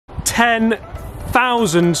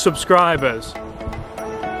10,000 subscribers.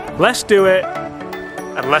 Let's do it,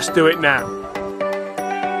 and let's do it now.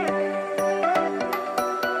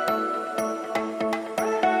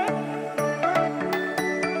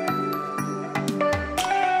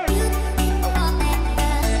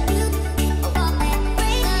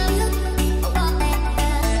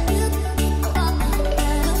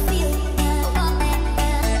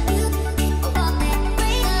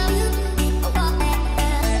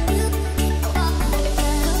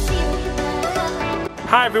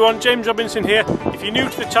 Hi everyone, James Robinson here. If you're new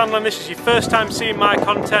to the channel and this is your first time seeing my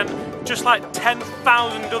content, just like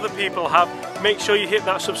 10,000 other people have, make sure you hit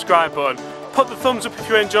that subscribe button. Put the thumbs up if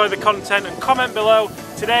you enjoy the content and comment below.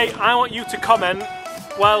 Today I want you to comment,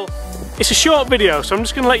 well, it's a short video so I'm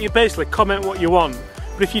just going to let you basically comment what you want.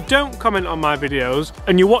 But if you don't comment on my videos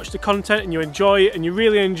and you watch the content and you enjoy it and you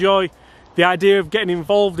really enjoy the idea of getting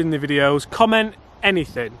involved in the videos, comment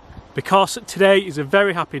anything. Because today is a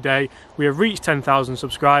very happy day. We have reached 10,000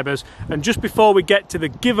 subscribers, and just before we get to the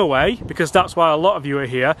giveaway, because that's why a lot of you are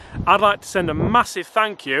here, I'd like to send a massive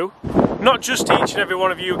thank you, not just to each and every one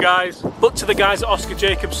of you guys, but to the guys at Oscar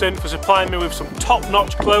Jacobson for supplying me with some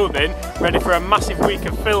top-notch clothing ready for a massive week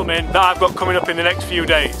of filming that I've got coming up in the next few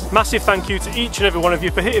days. Massive thank you to each and every one of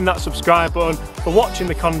you for hitting that subscribe button, for watching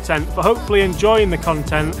the content, for hopefully enjoying the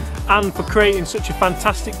content, and for creating such a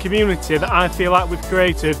fantastic community that I feel like we've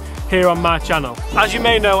created here on my channel. As you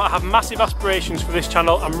may know, I have massive aspirations for this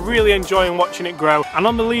channel. I'm really enjoying watching it grow, and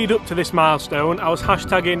on the lead up to this milestone I was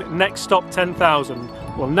hashtagging next stop 10,000.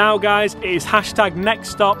 Well now guys, it is hashtag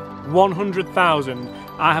next stop 100,000.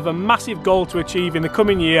 I have a massive goal to achieve in the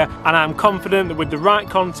coming year, and I'm confident that with the right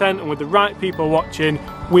content and with the right people watching,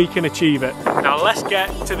 we can achieve it. Now let's get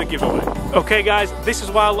to the giveaway. Okay guys, this is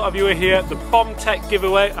why a lot of you are here, the BombTech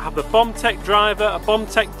giveaway. I have the BombTech driver, a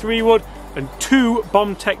BombTech 3-wood, and 2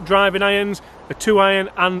 BombTech driving irons, a 2-iron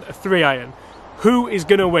and a 3-iron. Who is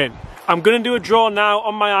going to win? I'm going to do a draw now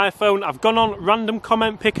on my iPhone. I've gone on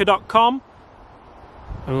randomcommentpicker.com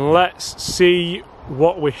and let's see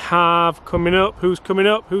what we have coming up. Who's coming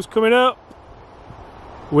up? Who's coming up?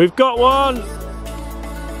 We've got one!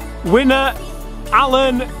 Winner,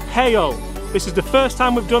 Alan Hale. This is the first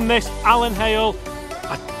time we've done this. Alan Hale.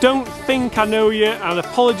 I don't think I know you, and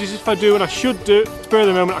apologies if I do, and I should do. Spur of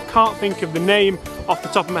the moment, I can't think of the name off the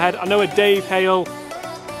top of my head. I know a Dave Hale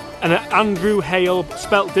and an Andrew Hale,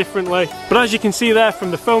 spelt differently. But as you can see there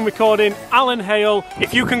from the phone recording, Alan Hale.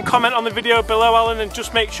 If you can comment on the video below, Alan, and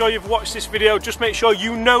just make sure you've watched this video, just make sure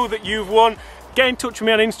you know that you've won. Get in touch with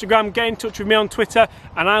me on Instagram, get in touch with me on Twitter,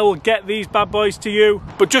 and I will get these bad boys to you.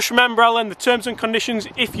 But just remember, Alan, the terms and conditions,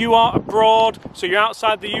 if you are abroad, so you're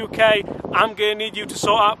outside the UK, I'm going to need you to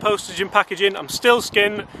sort out postage and packaging. I'm still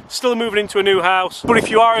skinned, still moving into a new house. But if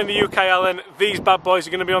you are in the UK, Alan, these bad boys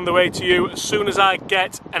are going to be on the way to you as soon as I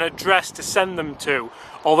get an address to send them to.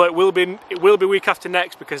 Although it will be week after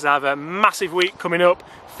next, because I have a massive week coming up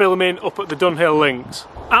filming up at the Dunhill Links.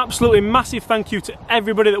 Absolutely massive thank you to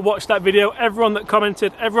everybody that watched that video, everyone that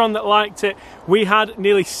commented, everyone that liked it. We had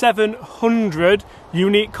nearly 700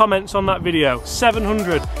 unique comments on that video,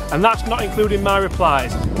 700, and that's not including my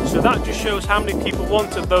replies. So that just shows how many people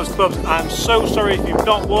wanted those clubs. I'm so sorry if you've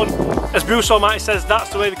not won. As Bruce Almighty says,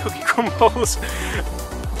 that's the way the cookie crumbles.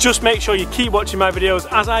 Just make sure you keep watching my videos.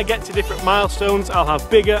 As I get to different milestones, I'll have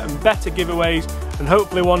bigger and better giveaways, and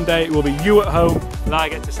hopefully one day it will be you at home that I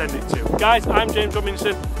get to send it to. Guys, I'm James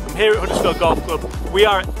Robinson. I'm here at Huddersfield Golf Club. We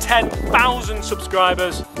are at 10,000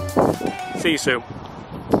 subscribers. See you soon.